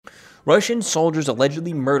Russian soldiers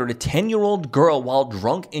allegedly murdered a 10-year-old girl while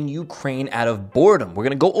drunk in Ukraine out of boredom. We're going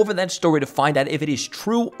to go over that story to find out if it is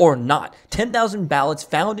true or not. 10,000 ballots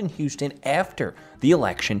found in Houston after the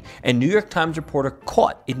election, and New York Times reporter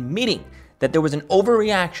caught admitting that there was an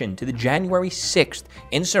overreaction to the January 6th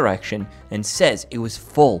insurrection and says it was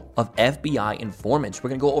full of FBI informants. We're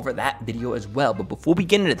going to go over that video as well. But before we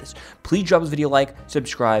get into this, please drop this video a like,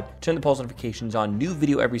 subscribe, turn the post notifications on, new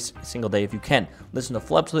video every single day if you can. Listen to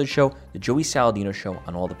Full Episode of the Show, The Joey Saladino Show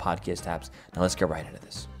on all the podcast apps. Now let's get right into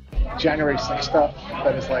this. January 6th stuff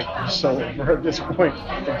that is like so over at this point.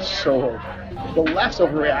 It's so over. The left's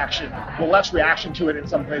overreaction, the left's reaction to it in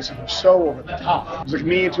some places was so over the top. It was like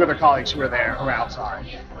me and two other colleagues who were there, who were outside.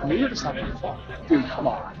 And we were just having fun. Dude, come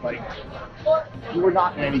on. Like, you were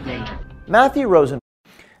not in any danger. Matthew Rosen.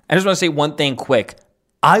 I just want to say one thing quick.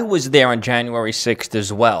 I was there on January 6th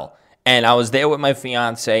as well. And I was there with my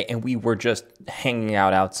fiance, and we were just hanging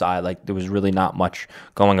out outside. Like, there was really not much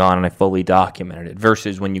going on, and I fully documented it.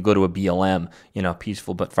 Versus when you go to a BLM,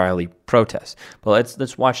 peaceful but fiery protest. But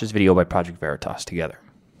let's watch this video by Project Veritas together.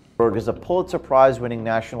 Is a Pulitzer Prize-winning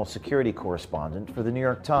national security correspondent for the New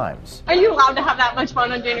York Times. Are you allowed to have that much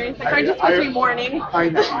fun on January 6th? Aren't you supposed to be mourning? I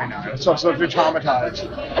know. So if you're traumatized.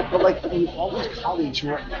 But like, all these colleagues who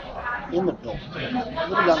are in the building, a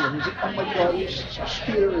little younger, who's like, oh my God, it's so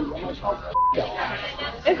scary. I'm like, oh, God.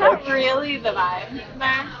 Is that really the vibe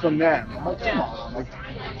there? From them. I'm like, come on. Like,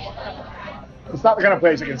 it's not the kind of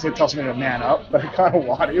place I can tell somebody to man up, but I kind of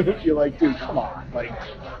want to. You're like, dude, come on. Like,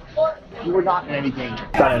 you were not in any danger.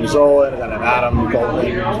 Got in Zola, got in Adam,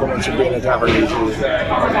 Goldman, Sabrina,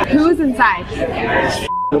 Tavernese. Who's inside?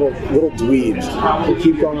 Little dweebs who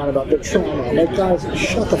keep going on about their trauma. I'm like, guys,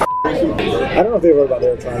 shut the f*** up. I don't know if they wrote about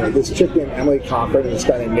their trauma. This chick named Emily Cochran and this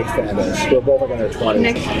guy named Nick Fandos. They're both like in their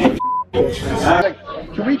 20s. Like,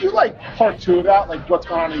 can we do like part 2 of that? Like what's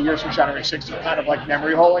going on in the years from January 6th, kind of like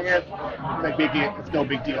memory holing it, like making it it's no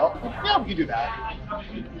big deal. Yeah, we can do that.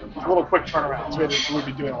 It's a little quick turnaround. So we've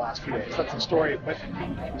been doing the last few days. That's the story. But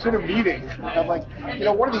it's in a meeting. I'm like,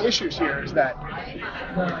 one of the issues here is that,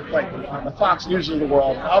 like, on the Fox News of the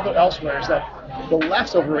world, elsewhere, is that the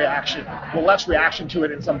left's overreaction, the left's reaction to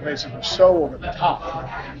it in some places was so over the top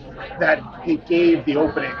that it gave the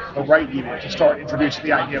opening, the right even, to start introducing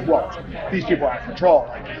the idea of, well, these people are out of control.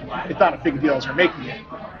 Like, it's not a big deal as they're making it.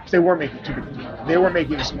 Because they were making it too big a deal. They were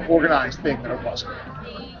making this an organized thing that it wasn't.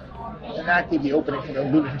 And that gave the opening for the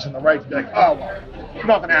lunatics on the right to be like, oh, well,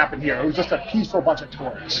 nothing happened here. It was just a peaceful bunch of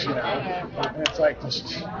tourists, And it's like,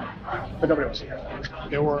 but nobody was here.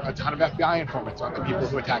 There were a ton of FBI informants on the people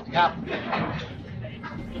who attacked the Capitol.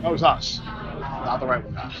 That was us. Not the right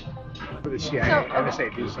one. For the CIA,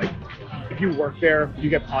 NSA, it's like, if you work there, you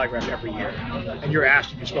get polygraphed every year. And you're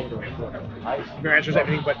asked if you've spoken to a reporter. If your answer is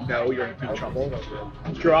anything but no, you're in big trouble.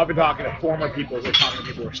 Sure, I've been talking to former people who are talking to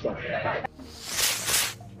people who are still there.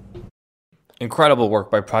 Incredible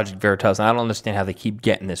work by Project Veritas, and I don't understand how they keep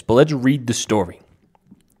getting this, but let's read the story.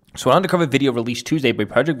 So an undercover video released Tuesday by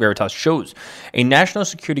Project Veritas shows a national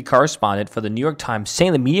security correspondent for the New York Times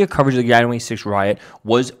saying the media coverage of the January 6th riot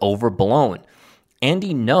was overblown.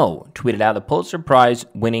 Andy Ngo tweeted out the Pulitzer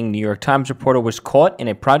Prize-winning New York Times reporter was caught in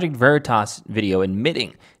a Project Veritas video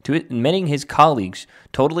admitting his colleagues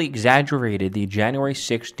totally exaggerated the January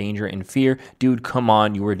 6th danger and fear. Dude, come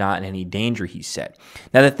on, you were not in any danger, he said.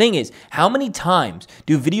 Now, the thing is, how many times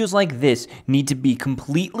do videos like this need to be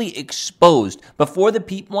completely exposed before the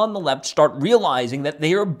people on the left start realizing that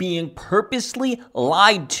they are being purposely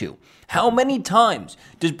lied to? How many times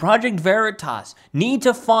does Project Veritas need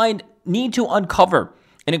to uncover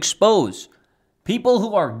and expose people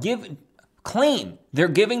who are claim they're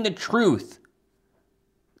giving the truth,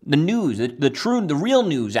 the news, the real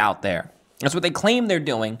news out there? That's what they claim they're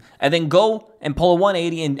doing, and then go and pull a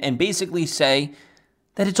 180 and basically say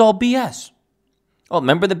that it's all BS. Oh,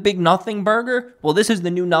 remember the big nothing burger? Well, this is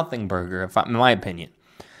the new nothing burger, in my opinion.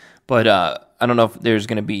 But I don't know if there's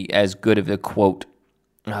going to be as good of a quote,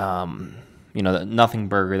 the nothing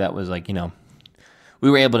burger that was like, we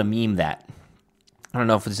were able to meme that. I don't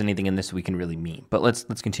know if there's anything in this we can really meme, but let's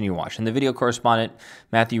continue watching. The video correspondent,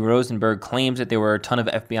 Matthew Rosenberg, claims that there were a ton of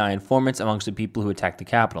FBI informants amongst the people who attacked the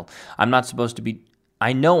Capitol. I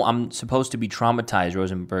know I'm supposed to be traumatized,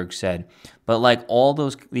 Rosenberg said, but like all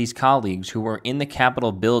these colleagues who were in the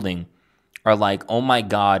Capitol building are like, oh my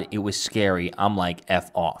God, it was scary. I'm like, F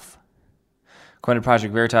off. According to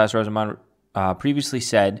Project Veritas, Rosenberg previously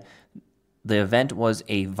said the event was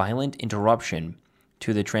a violent interruption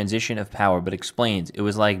to the transition of power, but explains it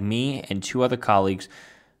was like me and two other colleagues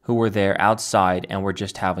who were there outside and were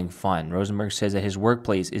just having fun. Rosenberg says that his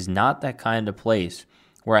workplace is not that kind of place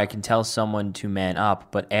where I can tell someone to man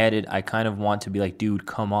up, but added, I kind of want to be like, dude,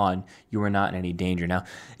 come on, you are not in any danger. Now,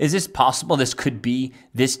 is this possible? This could be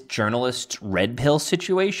this journalist's red pill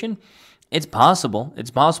situation? It's possible.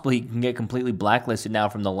 It's possible he can get completely blacklisted now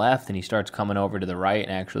from the left and he starts coming over to the right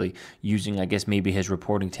and actually using, I guess, maybe his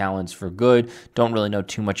reporting talents for good. Don't really know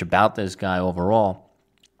too much about this guy overall.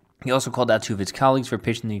 He also called out two of his colleagues for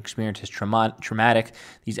pitching the experience as traumatic.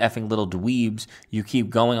 These effing little dweebs. You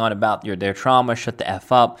keep going on about their trauma. Shut the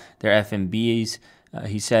F up. They're FMBs.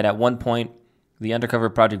 He said at one point, the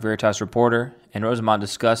undercover Project Veritas reporter and Rosenbaum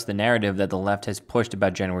discussed the narrative that the left has pushed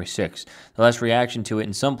about January 6th. The left's reaction to it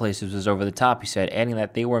in some places was over the top, he said, adding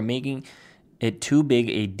that they were making it too big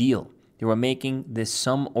a deal. They were making this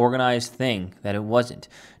some organized thing that it wasn't.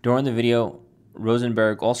 During the video,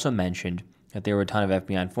 Rosenberg also mentioned that there were a ton of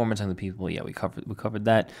FBI informants on the people. Yeah, we covered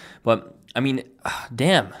that. But, I mean,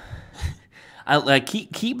 damn.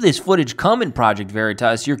 Keep this footage coming, Project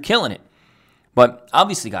Veritas. You're killing it. But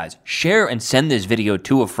obviously, guys, share and send this video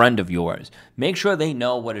to a friend of yours. Make sure they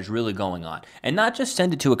know what is really going on. And not just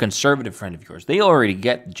send it to a conservative friend of yours. They already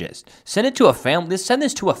get the gist. Send it to a family. Send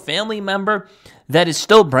this to a family member that is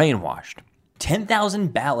still brainwashed.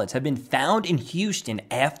 10,000 ballots have been found in Houston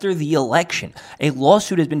after the election. A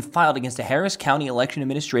lawsuit has been filed against the Harris County election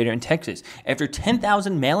administrator in Texas after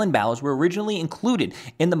 10,000 mail-in ballots were originally included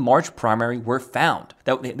in the March primary were found.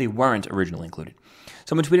 They weren't originally included.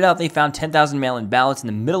 Someone tweeted out they found 10,000 mail-in ballots in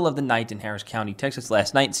the middle of the night in Harris County, Texas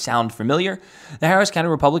last night. Sound familiar? The Harris County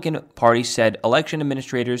Republican Party said election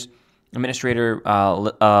administrator,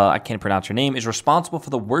 I can't pronounce her name, is responsible for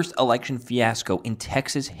the worst election fiasco in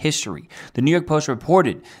Texas history. The New York Post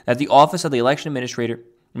reported that the office of the election administrator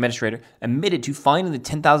admitted to finding the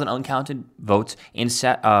 10,000 uncounted votes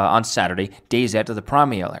on Saturday, days after the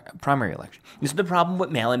primary election. This is the problem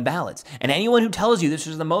with mail-in ballots. And anyone who tells you this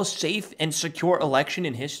is the most safe and secure election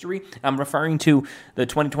in history, I'm referring to the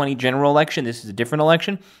 2020 general election, this is a different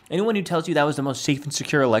election, anyone who tells you that was the most safe and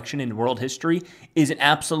secure election in world history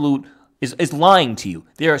is lying to you.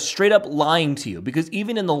 They are straight up lying to you, because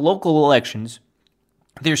even in the local elections,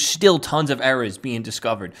 there's still tons of errors being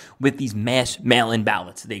discovered with these mass mail-in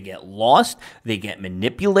ballots. They get lost. They get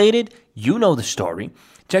manipulated. You know the story.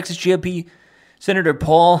 Texas GOP Senator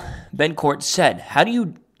Paul Bencourt said, How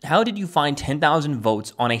did you find 10,000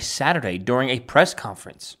 votes on a Saturday during a press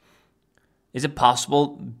conference? Is it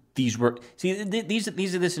possible these are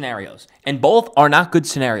the scenarios. And both are not good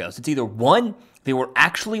scenarios. It's either one, they were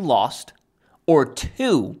actually lost, or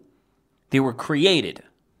two, they were created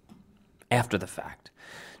after the fact.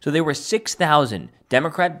 So there were 6,000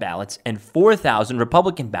 Democrat ballots and 4,000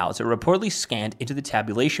 Republican ballots that were reportedly scanned into the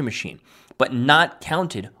tabulation machine, but not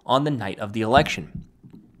counted on the night of the election.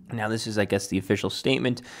 Now, this is, I guess, the official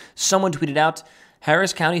statement. Someone tweeted out,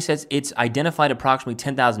 Harris County says it's identified approximately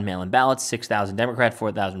 10,000 mail-in ballots, 6,000 Democrat,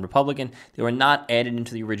 4,000 Republican. They were not added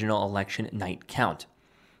into the original election night count.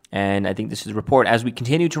 And I think this is a report. As we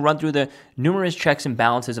continue to run through the numerous checks and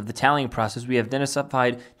balances of the tallying process, we have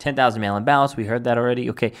identified 10,000 mail-in ballots. We heard that already.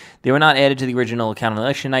 Okay. They were not added to the original count on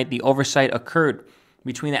election night. The oversight occurred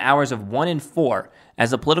between the hours of 1 and 4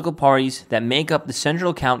 as the political parties that make up the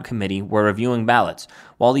Central Count Committee were reviewing ballots.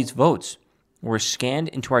 While these votes were scanned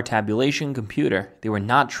into our tabulation computer, they were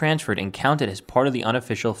not transferred and counted as part of the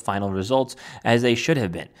unofficial final results as they should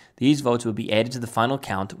have been. These votes would be added to the final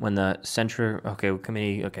count when the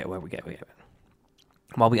committee.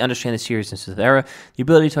 While we understand the seriousness of the error, the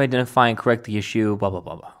ability to identify and correct the issue, blah, blah,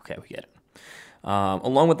 blah, blah. Okay, we get it.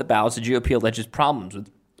 Along with the ballots, the GOP alleges problems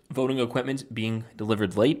with voting equipment being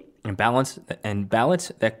delivered late and ballots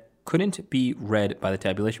that couldn't be read by the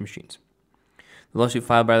tabulation machines. The lawsuit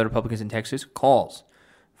filed by the Republicans in Texas calls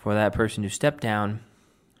for that person to step down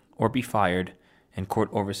or be fired and court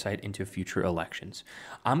oversight into future elections.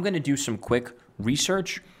 I'm going to do some quick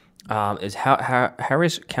research. Is how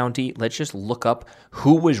Harris County, let's just look up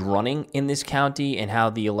who was running in this county and how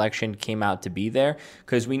the election came out to be there.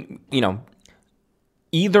 Because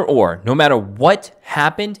either or, no matter what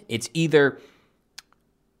happened, it's either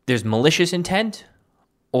there's malicious intent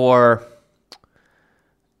or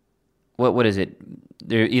what is it?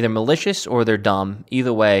 They're either malicious or they're dumb.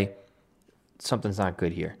 Either way, something's not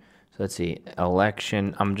good here. So let's see.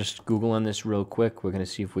 Election. I'm just Googling this real quick. We're going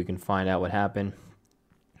to see if we can find out what happened.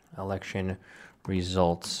 Election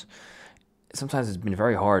results. Sometimes it's been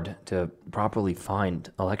very hard to properly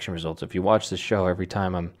find election results. If you watch this show every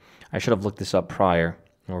time, I should have looked this up prior,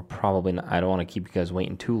 or probably not. I don't want to keep you guys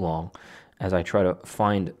waiting too long as I try to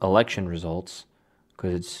find election results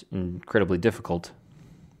because it's incredibly difficult.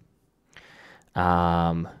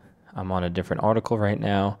 I'm on a different article right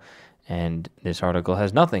now, and this article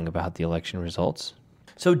has nothing about the election results.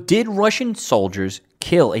 So did Russian soldiers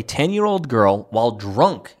kill a 10-year-old girl while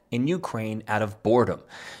drunk in Ukraine out of boredom?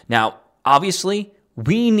 Now, obviously,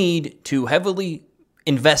 we need to heavily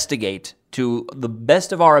investigate to the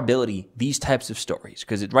best of our ability these types of stories,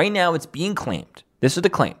 because right now it's being claimed. This is the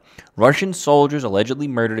claim. Russian soldiers allegedly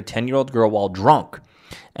murdered a 10-year-old girl while drunk,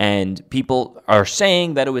 and people are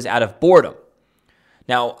saying that it was out of boredom.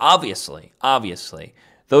 Now, obviously,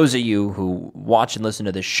 those of you who watch and listen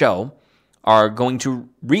to this show are going to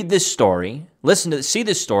read this story, see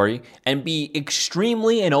this story, and be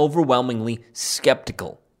extremely and overwhelmingly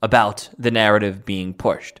skeptical about the narrative being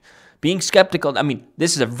pushed. Being skeptical, I mean,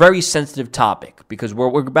 this is a very sensitive topic because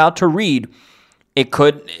what we're about to read, it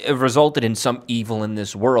could have resulted in some evil in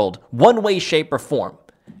this world, one way, shape, or form.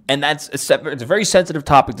 And it's a very sensitive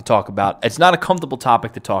topic to talk about. It's not a comfortable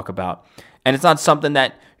topic to talk about. And it's not something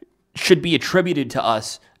that should be attributed to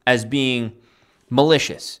us as being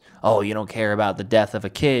malicious. Oh, you don't care about the death of a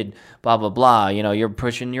kid, blah, blah, blah. You know, you're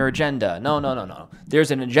pushing your agenda. No.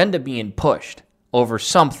 There's an agenda being pushed over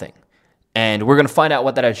something. And we're going to find out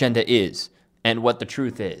what that agenda is and what the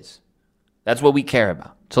truth is. That's what we care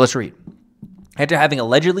about. So let's read. After having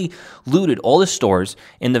allegedly looted all the stores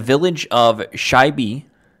in the village of Shaibin,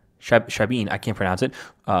 I can't pronounce it,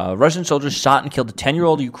 Russian soldiers shot and killed a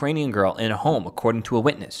 10-year-old Ukrainian girl in a home, according to a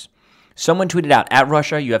witness. Someone tweeted out, "At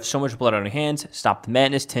Russia, you have so much blood on your hands. Stop the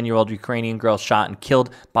madness. 10-year-old Ukrainian girl shot and killed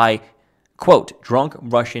by, quote, drunk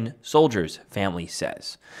Russian soldiers," family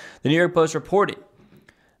says. The New York Post reported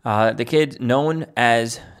the kid, known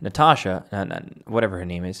as Natasha, whatever her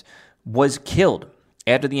name is, was killed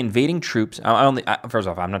after the invading troops. First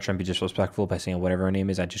off, I'm not trying to be disrespectful by saying whatever her name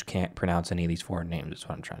is. I just can't pronounce any of these foreign names.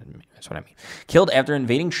 That's what I mean. Killed after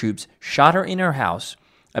invading troops shot her in her house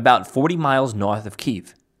about 40 miles north of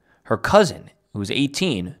Kyiv. Her cousin, who was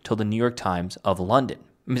 18, told the New York Times of London.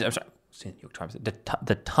 I'm sorry, New York Times,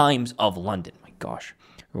 the Times of London. My gosh,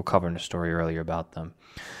 we were covering a story earlier about them.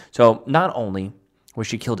 So not only was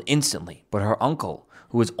she killed instantly, but her uncle,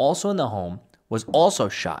 who was also in the home, was also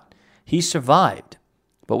shot. He survived,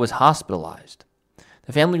 but was hospitalized.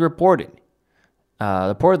 The family reportedly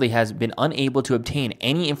has been unable to obtain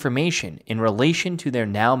any information in relation to their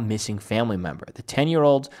now missing family member. The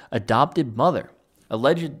 10-year-old's adopted mother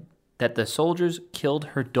alleged that the soldiers killed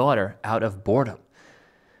her daughter out of boredom.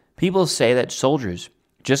 People say that soldiers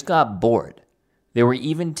just got bored. They were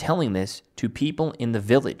even telling this to people in the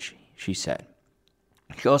village, she said.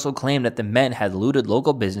 She also claimed that the men had looted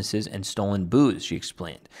local businesses and stolen booze, she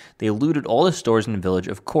explained. They looted all the stores in the village,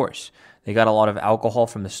 of course. They got a lot of alcohol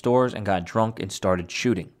from the stores and got drunk and started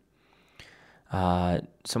shooting.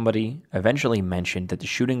 Somebody eventually mentioned that the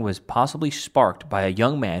shooting was possibly sparked by a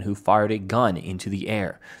young man who fired a gun into the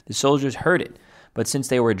air. The soldiers heard it, but since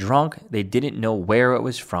they were drunk, they didn't know where it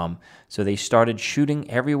was from, so they started shooting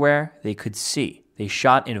everywhere they could see. They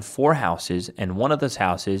shot in 4 houses, and one of those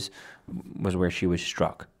houses was where she was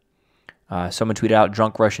struck. Someone tweeted out,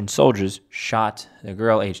 drunk Russian soldiers shot the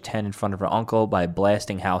girl aged 10 in front of her uncle by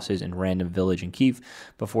blasting houses in random village in Kyiv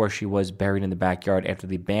before she was buried in the backyard after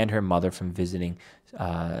they banned her mother from visiting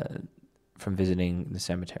the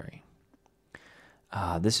cemetery.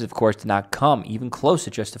 This, of course, did not come even close to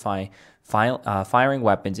justifying firing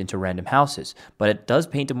weapons into random houses, but it does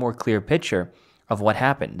paint a more clear picture of what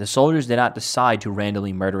happened. The soldiers did not decide to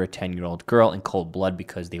randomly murder a 10-year-old girl in cold blood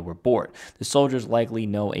because they were bored. The soldiers likely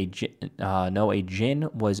know a gin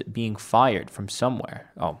was being fired from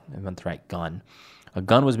somewhere. Oh, I meant the right gun. A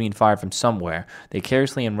gun was being fired from somewhere. They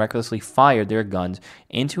carelessly and recklessly fired their guns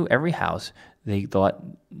into every house they thought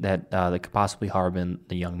that they could possibly harbor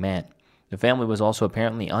the young man. The family was also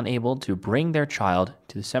apparently unable to bring their child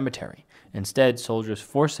to the cemetery. Instead, soldiers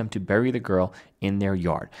forced them to bury the girl in their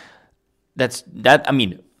yard.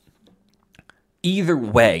 Either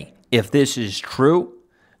way, if this is true,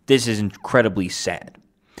 this is incredibly sad.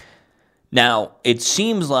 Now, it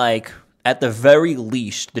seems like, at the very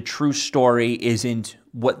least, the true story isn't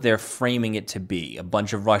what they're framing it to be. A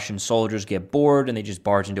bunch of Russian soldiers get bored and they just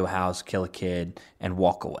barge into a house, kill a kid, and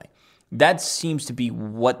walk away. That seems to be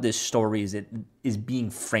what this story is being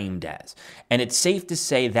framed as. And it's safe to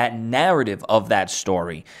say that narrative of that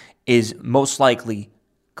story is most likely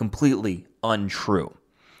completely untrue.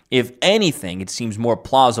 If anything, it seems more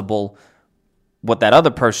plausible what that other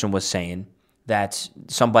person was saying, that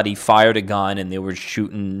somebody fired a gun and they were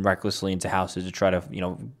shooting recklessly into houses to try to,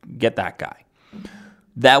 get that guy.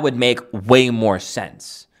 That would make way more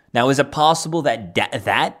sense. Now, is it possible that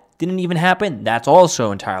that didn't even happen? That's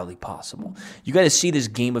also entirely possible. You got to see this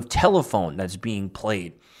game of telephone that's being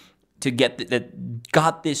played to that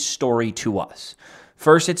got this story to us.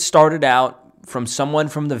 First, it started out from someone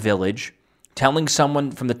from the village telling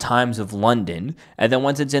someone from the Times of London, and then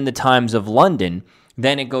once it's in the Times of London,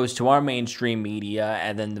 then it goes to our mainstream media,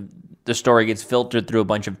 and then the story gets filtered through a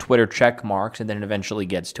bunch of Twitter check marks, and then it eventually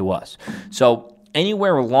gets to us. So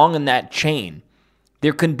anywhere along in that chain,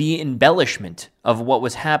 there can be embellishment of what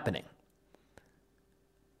was happening.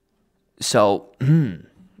 So, who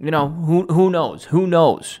knows? Who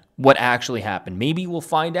knows what actually happened? Maybe we'll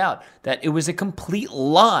find out that it was a complete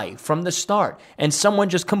lie from the start, and someone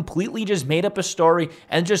just completely just made up a story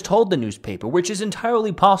and just told the newspaper, which is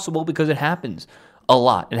entirely possible because it happens a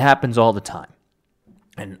lot. It happens all the time.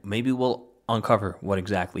 And maybe we'll uncover what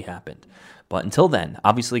exactly happened. But until then,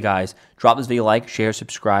 obviously, guys, drop this video a like, share,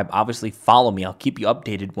 subscribe. Obviously, follow me. I'll keep you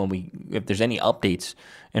updated if there's any updates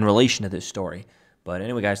in relation to this story. But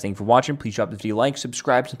anyway, guys, thank you for watching. Please drop this video a like,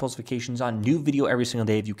 subscribe, and post notifications on new video every single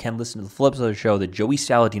day. If you can, listen to the Flips of the show, the Joey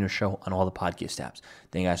Saladino Show, on all the podcast apps.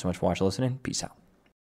 Thank you guys so much for watching and listening. Peace out.